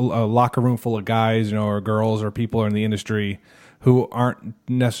a locker room full of guys, or girls or people in the industry who aren't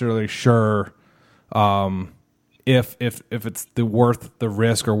necessarily sure, if it's worth the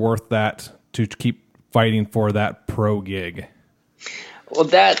risk or worth that to keep fighting for that pro gig? Well,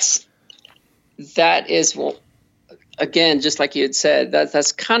 that is, well, again, just like you had said,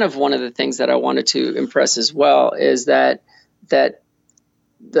 that's kind of one of the things that I wanted to impress as well, is that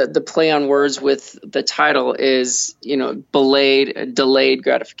the play on words with the title is, delayed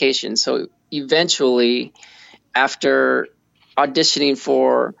gratification. So eventually, after auditioning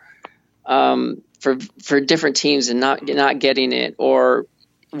for different teams and not getting it, or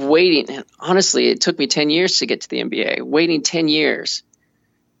waiting, honestly, it took me 10 years to get to the NBA, waiting 10 years,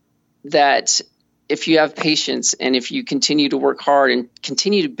 that if you have patience and if you continue to work hard and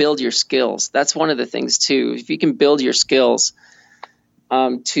continue to build your skills, that's one of the things too. If you can build your skills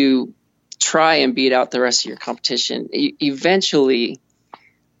to try and beat out the rest of your competition, eventually,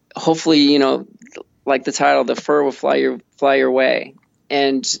 hopefully, like the title, the fur will fly your way.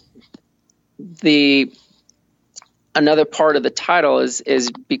 And another part of the title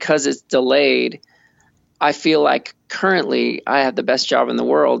is because it's delayed, I feel like currently I have the best job in the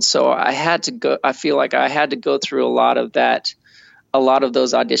world. So I feel like I had to go through a lot of those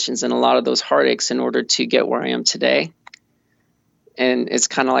auditions and a lot of those heartaches in order to get where I am today. And it's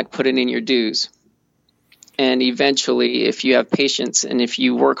kind of like putting in your dues. And eventually, if you have patience and if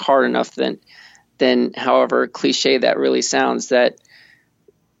you work hard enough, then however cliche that really sounds, that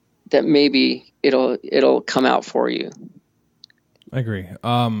maybe it'll come out for you. I agree.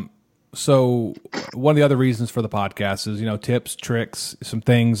 So one of the other reasons for the podcast is, tips, tricks, some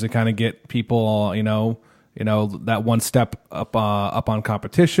things that kind of get people, that one step up on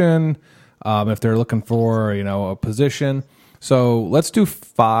competition, if they're looking for, a position. So let's do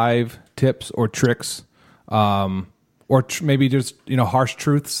 5 tips or tricks, or maybe just, harsh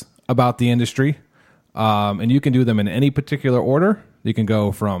truths about the industry. And you can do them in any particular order. You can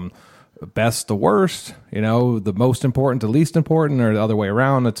go from best to worst, the most important to least important, or the other way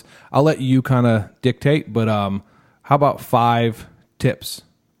around. I'll let you kind of dictate, but how about 5 tips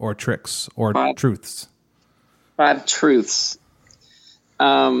or tricks or truths? 5 truths.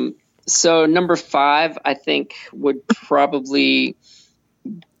 So number 5, I think, would probably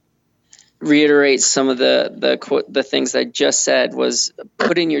reiterate some of the things I just said, was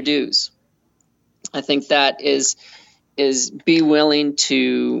put in your dues. I think that is be willing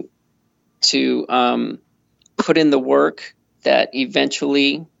to put in the work that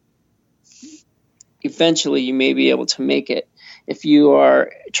eventually you may be able to make it. If you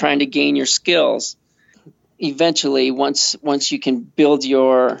are trying to gain your skills, eventually once you can build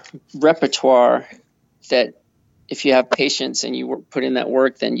your repertoire, that if you have patience and you put in that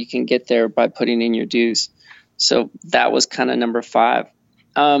work, then you can get there by putting in your dues. So that was kind of number 5.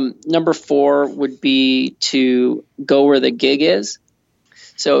 Number 4 would be to go where the gig is.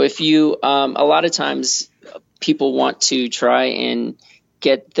 So if you, a lot of times people want to try and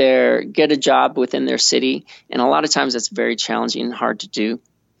get a job within their city. And a lot of times that's very challenging and hard to do.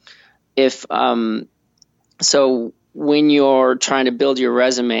 So when you're trying to build your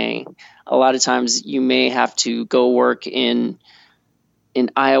resume, a lot of times you may have to go work in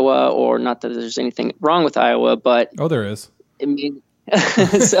Iowa, or not that there's anything wrong with Iowa, but there is.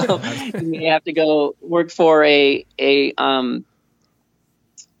 So you may have to go work for a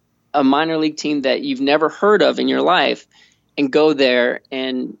minor league team that you've never heard of in your life, and go there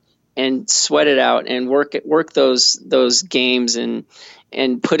and sweat it out and work those games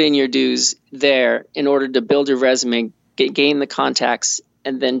and put in your dues there in order to build your resume, gain the contacts,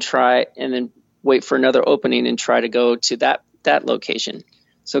 and then wait for another opening and try to go to that location.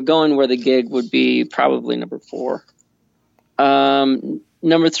 So going where the gig would be probably number 4.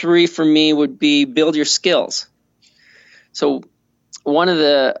 Number 3 for me would be build your skills. So one of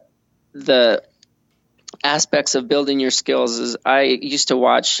the aspects of building your skills is, I used to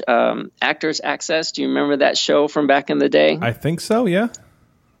watch Actors Access. Do you remember that show from back in the day? I think so, yeah.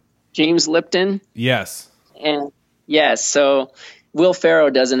 James Lipton? Yes. And yes, so Will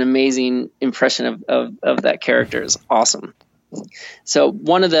Ferrell does an amazing impression of that character. It's awesome. So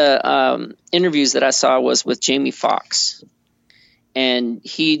one of the interviews that I saw was with Jamie Foxx. And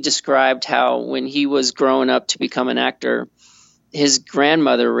he described how when he was growing up to become an actor, his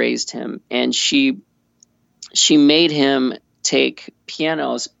grandmother raised him, and she she made him take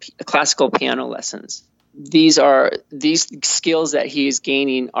classical piano lessons. These skills that he is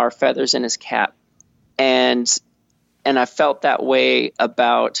gaining are feathers in his cap. And I felt that way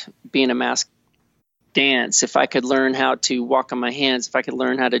about being a mask dance. If I could learn how to walk on my hands, if I could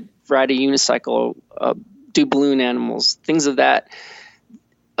learn how to ride a unicycle, do balloon animals, things of that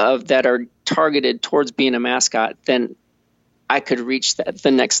are targeted towards being a mascot, then I could reach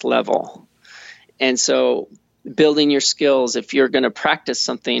the next level. And so building your skills, if you're going to practice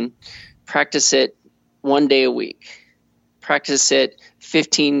something, practice it 1 day a week, practice it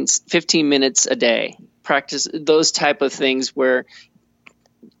 15 minutes a day, practice those type of things where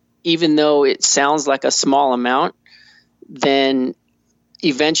even though it sounds like a small amount, then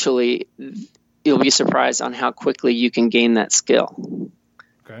eventually you'll be surprised on how quickly you can gain that skill.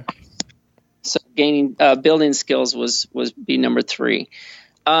 Okay. So building skills was be number 3.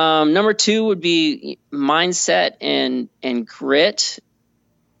 Number 2 would be mindset and grit.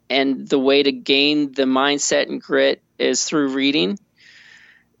 And the way to gain the mindset and grit is through reading.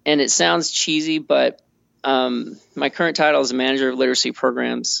 And it sounds cheesy, but my current title is manager of literacy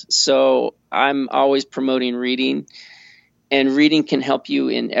programs. So I'm always promoting reading, and reading can help you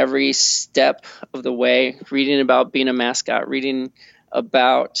in every step of the way. Reading about being a mascot, reading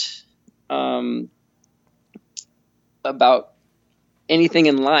about anything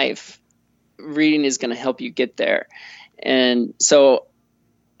in life. Reading is going to help you get there. And so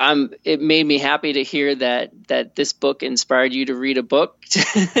it made me happy to hear that this book inspired you to read a book.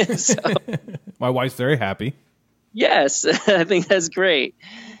 So, my wife's very happy. Yes, I think that's great.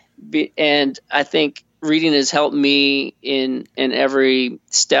 And I think reading has helped me in every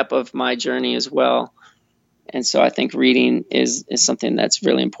step of my journey as well. And so I think reading is something that's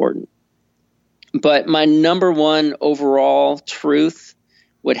really important. But my number 1 overall truth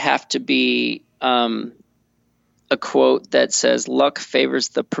would have to be a quote that says, "Luck favors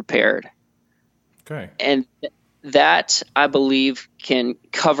the prepared." Okay. And that, I believe, can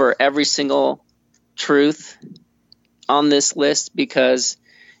cover every single truth on this list, because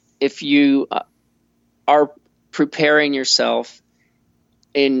if you are preparing yourself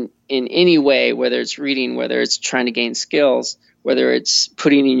in any way, whether it's reading, whether it's trying to gain skills, whether it's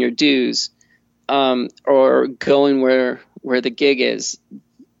putting in your dues, or going where the gig is,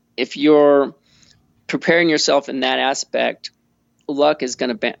 if you're preparing yourself in that aspect, luck is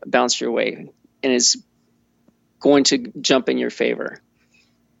going to bounce your way and is going to jump in your favor.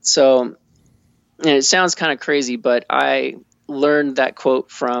 So, and it sounds kind of crazy, but I learned that quote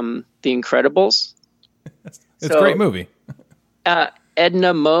from The Incredibles. It's a great movie.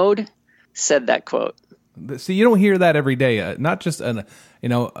 Edna Mode said that quote. See, you don't hear that every day. Not just a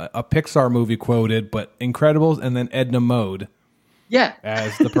Pixar movie quoted, but Incredibles and then Edna Mode. Yeah,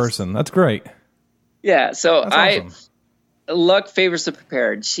 as the person. That's great. Yeah, so awesome. Luck favors the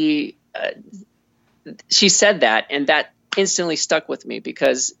prepared. She said that, and that instantly stuck with me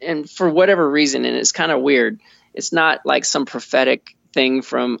because, and for whatever reason, and it's kind of weird, it's not like some prophetic thing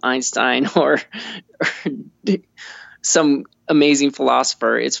from Einstein or some amazing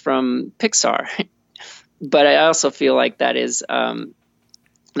philosopher. It's from Pixar. But I also feel like that is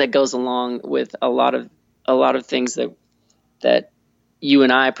that goes along with a lot of things that you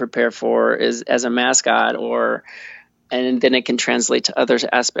and I prepare for as a mascot, and then it can translate to other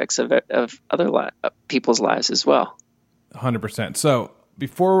aspects of other people's lives as well. 100%. So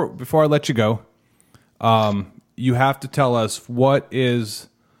before I let you go, you have to tell us what is,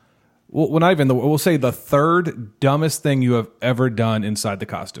 well, not even we'll say the third dumbest thing you have ever done inside a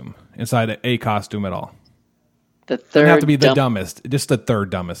costume at all. The third doesn't have to be the dumbest, just the third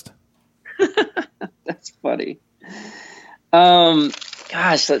dumbest. That's funny.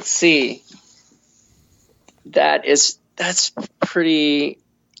 Gosh, let's see. That's pretty.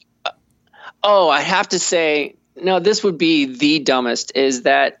 Oh, I have to say, no, this would be the dumbest. Is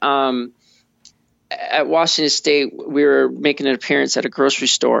that at Washington State, we were making an appearance at a grocery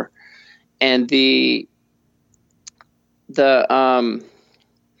store, and the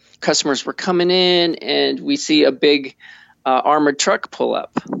customers were coming in, and we see a big armored truck pull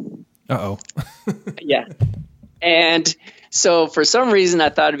up. Uh-oh. Yeah. And so for some reason, I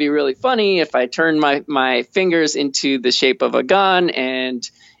thought it'd be really funny if I turned my fingers into the shape of a gun and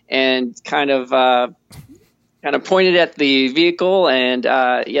kind of pointed at the vehicle. And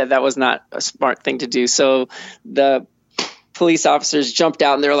that was not a smart thing to do. So the police officers jumped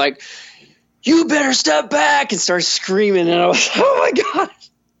out and they're like, "You better step back," and started screaming. And I was, oh my God.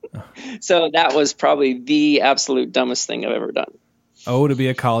 So that was probably the absolute dumbest thing I've ever done. Oh, to be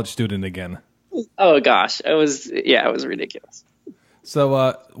a college student again. Oh gosh, it was ridiculous.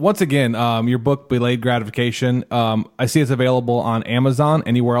 So once again, your book, Delayed Gratification, I see it's available on Amazon.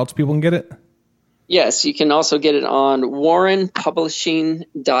 Anywhere else people can get it? Yes, you can also get it on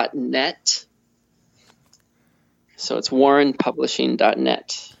warrenpublishing.net. So it's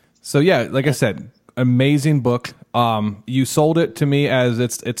warrenpublishing.net. So yeah, like I said, amazing book. You sold it to me as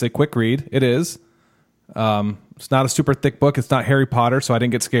it's a quick read. It is. It's not a super thick book. It's not Harry Potter, so I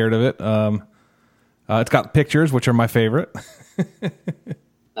didn't get scared of it. It's got pictures, which are my favorite.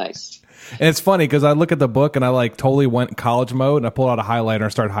 Nice. And it's funny because I look at the book and I like totally went college mode and I pulled out a highlighter and I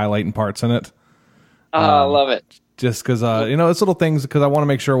started highlighting parts in it. I love it. Just because, it's little things because I want to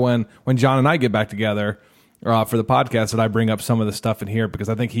make sure when John and I get back together for the podcast that I bring up some of the stuff in here because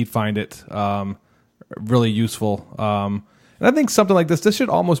I think he'd find it really useful. And I think something like this should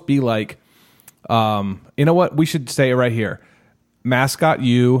almost be like, you know what? We should say it right here. Mascot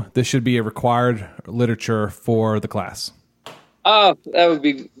U, this should be a required literature for the class. Oh, that'd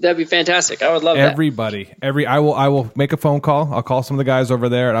be fantastic. I would love Everybody, I will make a phone call. I'll call some of the guys over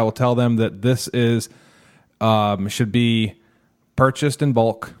there and I will tell them that this is should be purchased in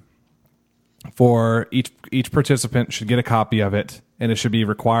bulk for each participant should get a copy of it and it should be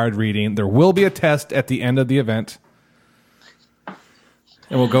required reading. There will be a test at the end of the event and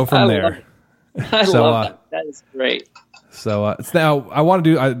we'll go from there. I love that. That is great. So now I want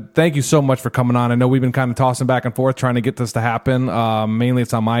to do. Thank you so much for coming on. I know we've been kind of tossing back and forth trying to get this to happen. Mainly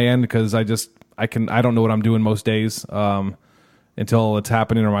it's on my end because I don't know what I'm doing most days until it's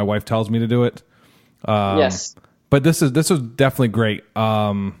happening or my wife tells me to do it. Yes. But this was definitely great.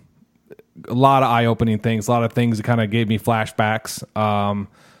 A lot of eye opening things. A lot of things that kind of gave me flashbacks.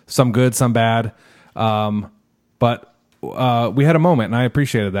 Some good, some bad. But we had a moment, and I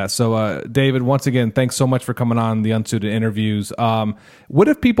appreciated that. So, David, once again, thanks so much for coming on the Unsuited interviews. What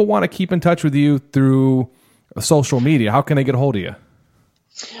if people want to keep in touch with you through social media? How can they get a hold of you?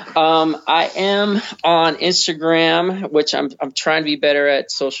 I am on Instagram, which I'm trying to be better at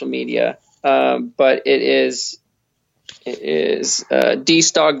social media. But it is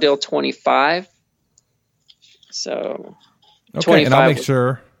dstogdill25. So, okay, 25 and I'll make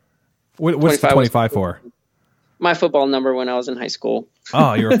sure. What's the 25 for? My football number when I was in high school.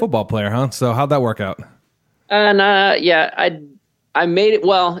 Oh, you're a football player, huh? So how'd that work out? And I made it.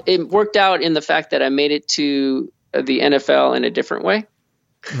 Well, it worked out in the fact that I made it to the NFL in a different way.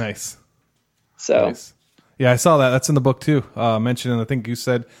 Nice. So, nice. Yeah, I saw that. That's in the book too. Mentioning, I think you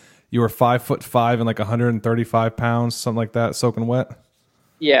said you were 5'5" and like 135 pounds, something like that, soaking wet.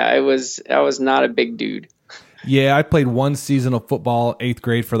 Yeah, I was not a big dude. Yeah, I played one season of football, 8th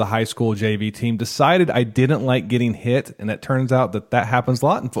grade for the high school JV team. Decided I didn't like getting hit, and it turns out that happens a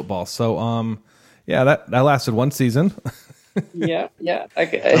lot in football. So, yeah, that lasted one season. Yeah. I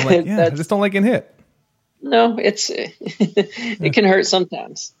just don't like getting hit. No, it can hurt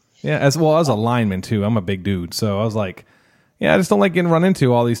sometimes. Yeah, as well as a lineman too. I'm a big dude, so I was like, yeah, I just don't like getting run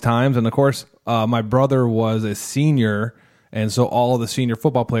into all these times. And of course, my brother was a senior. And so all of the senior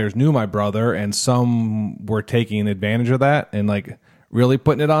football players knew my brother, and some were taking advantage of that and like really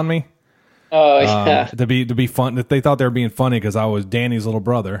putting it on me. Oh yeah, to be fun. They thought they were being funny because I was Danny's little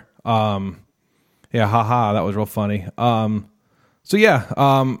brother. Yeah, haha, that was real funny. So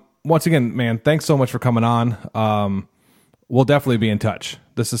yeah, once again, man, thanks so much for coming on. We'll definitely be in touch.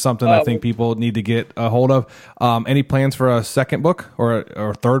 This is something I think people need to get a hold of. Any plans for a second book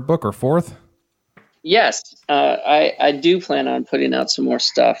or third book or fourth? Yes, I do plan on putting out some more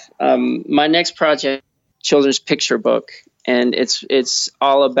stuff. My next project, children's picture book, and it's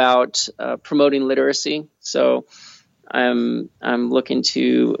all about promoting literacy. So I'm looking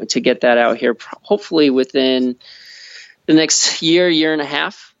to get that out here, hopefully within the next year and a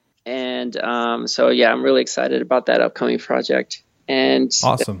half. And so yeah, I'm really excited about that upcoming project. And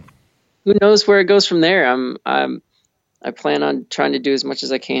awesome. Who knows where it goes from there? I plan on trying to do as much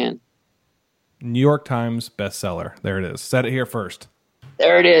as I can. New York Times bestseller. There it is. Said it here first.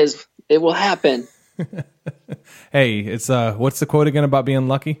 There it is. It will happen. Hey, it's what's the quote again about being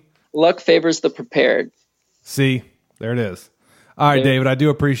lucky? Luck favors the prepared. See, there it is. All right, David, I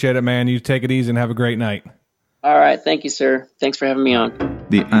do appreciate it, man. You take it easy and have a great night. All right. Thank you, sir. Thanks for having me on.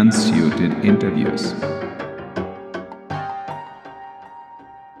 The Unsuited Interviews.